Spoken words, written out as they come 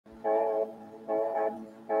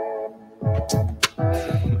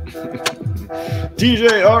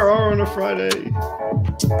DJRR on a Friday.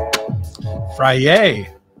 Friday.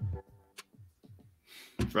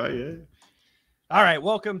 All right,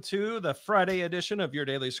 welcome to the Friday edition of Your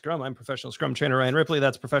Daily Scrum. I'm professional Scrum Trainer Ryan Ripley.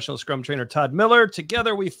 That's professional Scrum Trainer Todd Miller.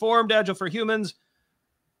 Together we formed Agile for Humans,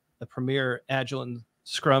 the premier Agile and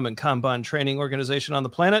Scrum and Kanban training organization on the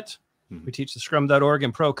planet. We teach the Scrum.org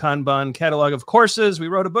and Pro Kanban catalog of courses. We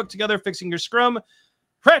wrote a book together, Fixing Your Scrum,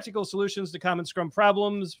 Practical Solutions to Common Scrum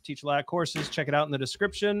Problems. We teach a lot of courses. Check it out in the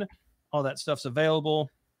description. All that stuff's available.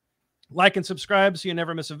 Like and subscribe so you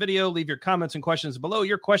never miss a video. Leave your comments and questions below.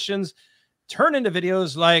 Your questions turn into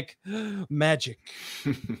videos like magic.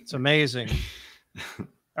 It's amazing.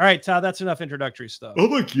 All right, Todd, that's enough introductory stuff. Oh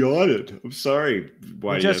my God. I'm sorry.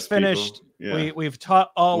 We just finished. Yeah. We've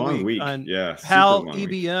taught all week on PAL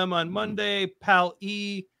EBM on Monday, PAL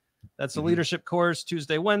E. That's the leadership course,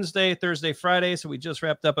 Tuesday, Wednesday, Thursday, Friday. So we just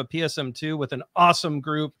wrapped up a PSM2 with an awesome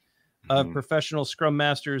group of professional Scrum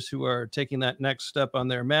Masters who are taking that next step on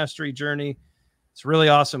their mastery journey. It's a really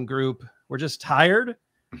awesome group. We're just tired.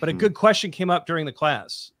 But a good question came up during the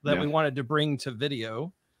class that we wanted to bring to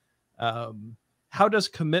video. How does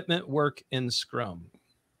commitment work in Scrum?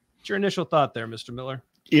 What's your initial thought there, Mr. Miller?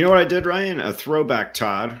 You know what I did, Ryan? A throwback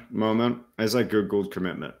Todd moment as I Googled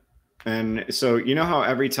commitment. And so you know how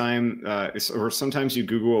every time, or sometimes you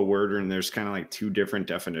Google a word and there's kind of like two different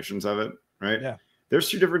definitions of it, right? Yeah. There's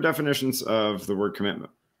two different definitions of the word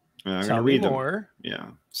commitment. I'm going to read them. Yeah.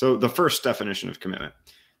 So the first definition of commitment: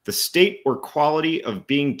 the state or quality of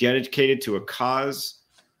being dedicated to a cause,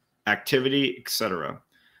 activity, etc.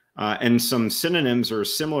 And some synonyms or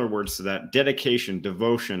similar words to that: dedication,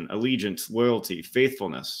 devotion, allegiance, loyalty,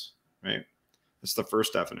 faithfulness, right? That's the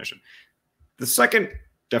first definition. The second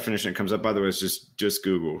definition that comes up, by the way, is just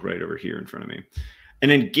Google right over here in front of me.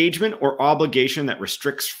 An engagement or obligation that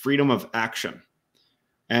restricts freedom of action.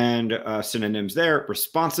 And synonyms there: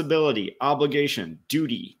 responsibility, obligation,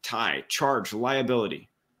 duty, tie, charge, liability.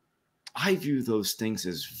 I view those things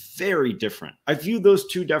as very different. I view those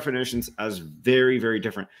two definitions as very, very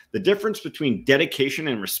different. The difference between dedication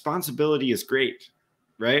and responsibility is great,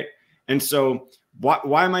 right? And so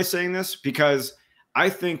why am I saying this? Because I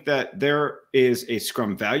think that there is a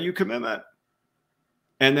Scrum value commitment,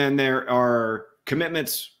 and then there are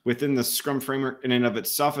commitments within the Scrum framework in and of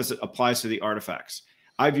itself as it applies to the artifacts.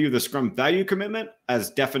 I view the Scrum value commitment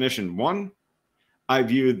as definition 1. I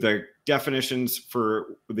view the definitions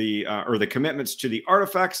for the or the commitments to the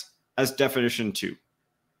artifacts as definition 2.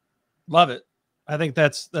 Love it. I think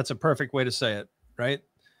that's a perfect way to say it, right?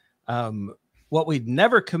 What we'd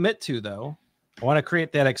never commit to, though, I want to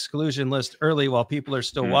create that exclusion list early while people are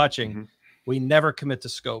still watching. We never commit to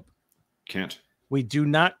scope. Can't. We do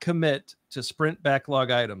not commit to sprint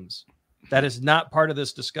backlog items. That is not part of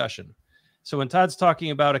this discussion. So when Todd's talking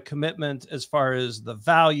about a commitment as far as the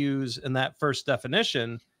values and that first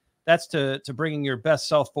definition, that's to bringing your best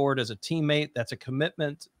self forward as a teammate. That's a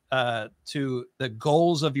commitment to the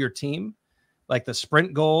goals of your team, like the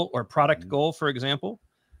sprint goal or product goal, for example.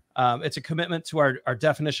 It's a commitment to our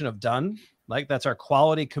definition of done. Like that's our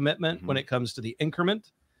quality commitment when it comes to the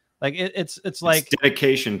increment. Like it's like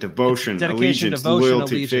dedication, devotion, allegiance,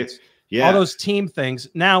 loyalty, faith. Yeah. All those team things.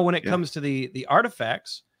 Now, when it comes to the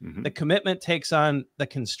artifacts, the commitment takes on the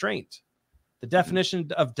constraint. The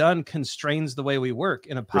definition of done constrains the way we work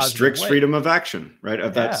in a positive restricts way. Freedom of action, right?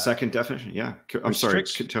 Of that second definition. Yeah. I'm sorry.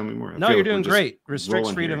 Tell me more. No, you're doing great.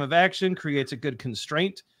 Restricts freedom of action, creates a good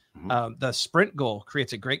constraint. The sprint goal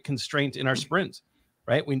creates a great constraint in our sprint,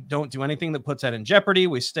 right? We don't do anything that puts that in jeopardy.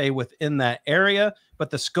 We stay within that area, but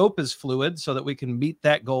the scope is fluid so that we can meet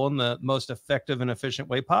that goal in the most effective and efficient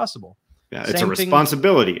way possible. Yeah, it's a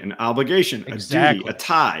responsibility, an obligation, a duty, a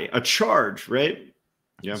tie, a charge, right?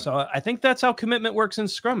 Yeah. So I think that's how commitment works in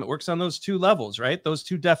Scrum. It works on those two levels, right? Those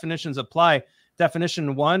two definitions apply.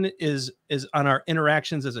 Definition 1 is on our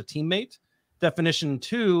interactions as a teammate. Definition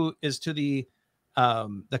 2 is to the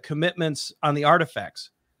commitments on the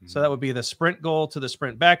artifacts. So that would be the sprint goal to the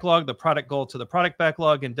sprint backlog, the product goal to the product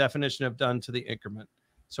backlog, and definition of done to the increment.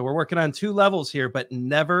 So we're working on two levels here, but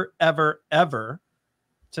never, ever, ever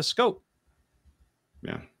to scope.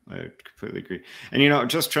 Yeah, I completely agree. And,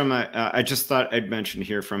 just from I just thought I'd mention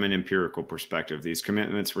here from an empirical perspective, these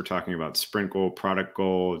commitments we're talking about: sprint goal, product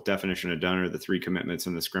goal, definition of done, are the 3 commitments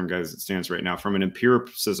in the Scrum Guide as it stands right now. From an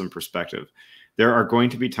empiricism perspective, there are going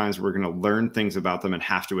to be times we're going to learn things about them and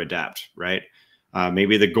have to adapt, right?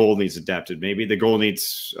 Maybe the goal needs adapted. Maybe the goal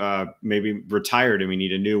needs maybe retired and we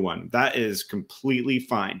need a new one. That is completely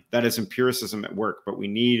fine. That is empiricism at work, but we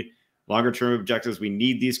need longer term objectives. We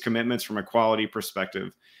need these commitments from a quality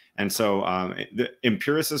perspective. And so the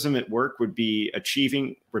empiricism at work would be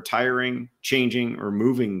achieving, retiring, changing, or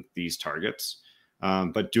moving these targets,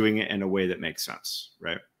 but doing it in a way that makes sense,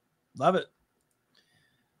 right? Love it.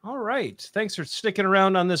 All right. Thanks for sticking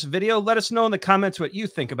around on this video. Let us know in the comments what you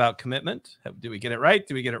think about commitment. Do we get it right?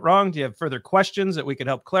 Do we get it wrong? Do you have further questions that we could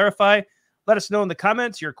help clarify? Let us know in the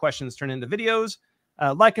comments. Your questions turn into videos.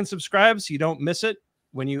 Like and subscribe so you don't miss it.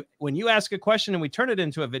 When you ask a question and we turn it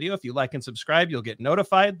into a video, if you like and subscribe, you'll get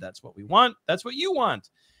notified. That's what we want. That's what you want.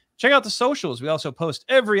 Check out the socials. We also post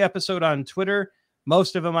every episode on Twitter,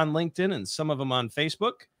 most of them on LinkedIn, and some of them on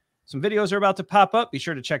Facebook. Some videos are about to pop up. Be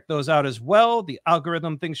sure to check those out as well. The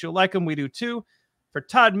algorithm thinks you'll like them. We do too. For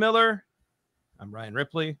Todd Miller, I'm Ryan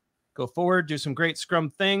Ripley. Go forward, do some great Scrum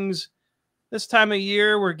things. This time of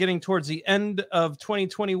year, we're getting towards the end of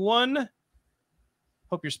 2021.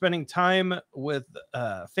 Hope you're spending time with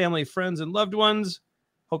family, friends, and loved ones.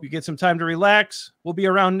 Hope you get some time to relax. We'll be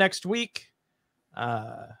around next week.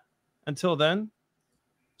 Until then,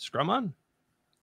 Scrum on.